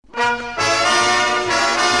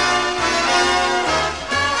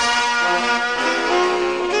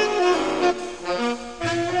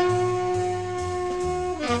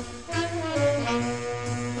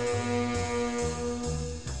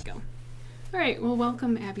right, well,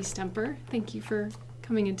 welcome, Abby Stemper. Thank you for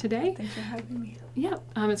coming in today. Thanks for having me. Yeah,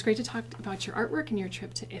 it's great to talk about your artwork and your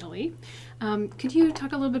trip to Italy. Could you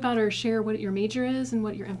talk a little bit about or share what your major is and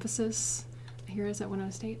what your emphasis here is at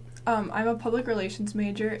Winona State? I'm a public relations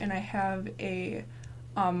major, and I have a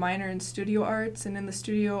minor in studio arts. And in the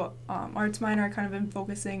studio arts minor, I kind of been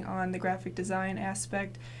focusing on the graphic design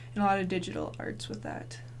aspect and a lot of digital arts with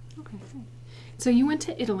that. Okay. So you went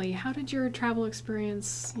to Italy. How did your travel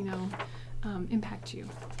experience, impact you?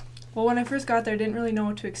 Well, when I first got there, I didn't really know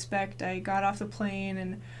what to expect. I got off the plane,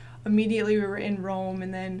 and immediately we were in Rome,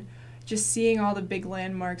 and then just seeing all the big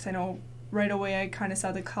landmarks, I know right away I kind of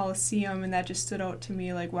saw the Colosseum, and that just stood out to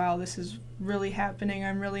me like, wow, this is really happening.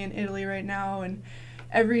 I'm really in Italy right now. And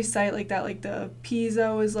every site like that, like the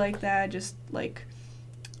Pisa was like that, just like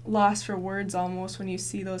lost for words almost when you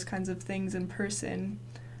see those kinds of things in person.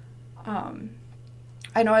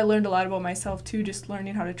 I know I learned a lot about myself too, just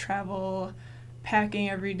learning how to travel, packing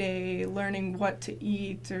every day, learning what to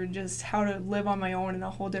eat, or just how to live on my own in a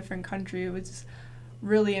whole different country. It was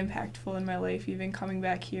really impactful in my life, even coming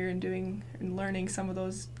back here and doing and learning some of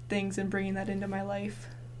those things and bringing that into my life.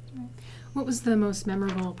 What was the most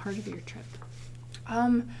memorable part of your trip?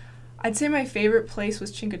 I'd say my favorite place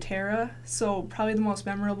was Cinque Terre, so probably the most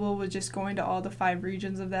memorable was just going to all the 5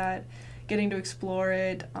 regions of that, getting to explore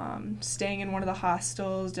it, staying in one of the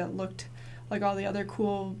hostels that looked like all the other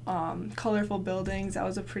cool, colorful buildings. That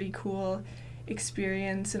was a pretty cool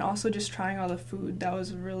experience, and also just trying all the food. That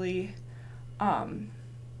was really,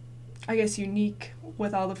 unique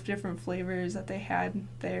with all the different flavors that they had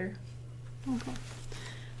there. Okay.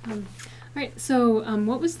 All right, so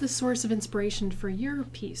what was the source of inspiration for your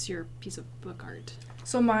piece of book art?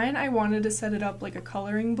 So mine, I wanted to set it up like a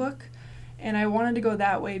coloring book, and I wanted to go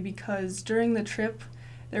that way because during the trip,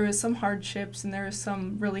 there was some hardships and there was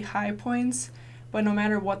some really high points, but no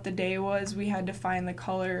matter what the day was, we had to find the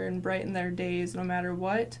color and brighten their days no matter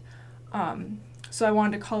what. So I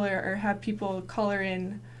wanted to color or have people color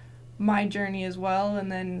in my journey as well, and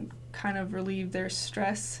then kind of relieve their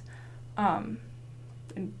stress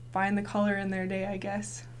and find the color in their day, I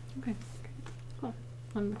guess. Okay. Cool.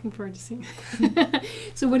 I'm looking forward to seeing it.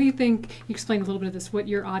 So what do you think, you explained a little bit of this, what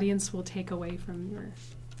your audience will take away from your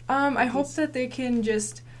I hope that they can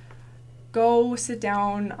just go sit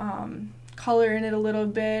down, color in it a little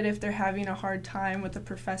bit if they're having a hard time with the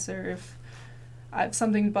professor, if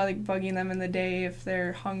something's bugging them in the day, if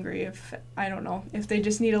they're hungry, if they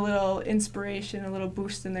just need a little inspiration, a little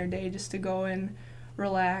boost in their day just to go and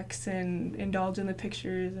relax and indulge in the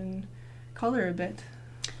pictures and color a bit.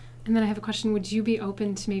 And then I have a question. Would you be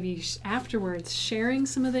open to maybe afterwards sharing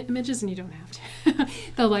some of the images? And you don't have to.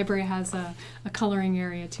 The library has a coloring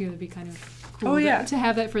area too. That'd be kind of cool to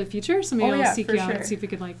have that for the future. So maybe I'll seek you out and see if we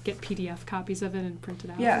could get PDF copies of it and print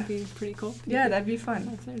it out. Yeah. That'd be pretty cool. That'd be fun.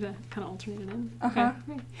 If they're to kind of alternate it in. Uh-huh.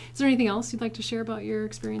 Okay. Is there anything else you'd like to share about your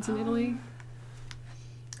experience in Italy?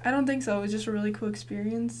 I don't think so. It was just a really cool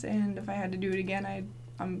experience, and if I had to do it again,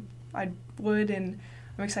 I would, and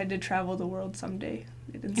I'm excited to travel the world someday.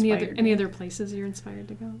 It inspired Any other places you're inspired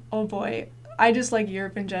to go? Oh boy, I just like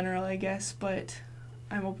Europe in general, I guess, but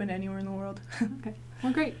I'm open to anywhere in the world. Okay.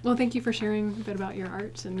 Well, great. Well, thank you for sharing a bit about your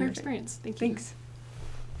art and your experience. Thank you. Thanks.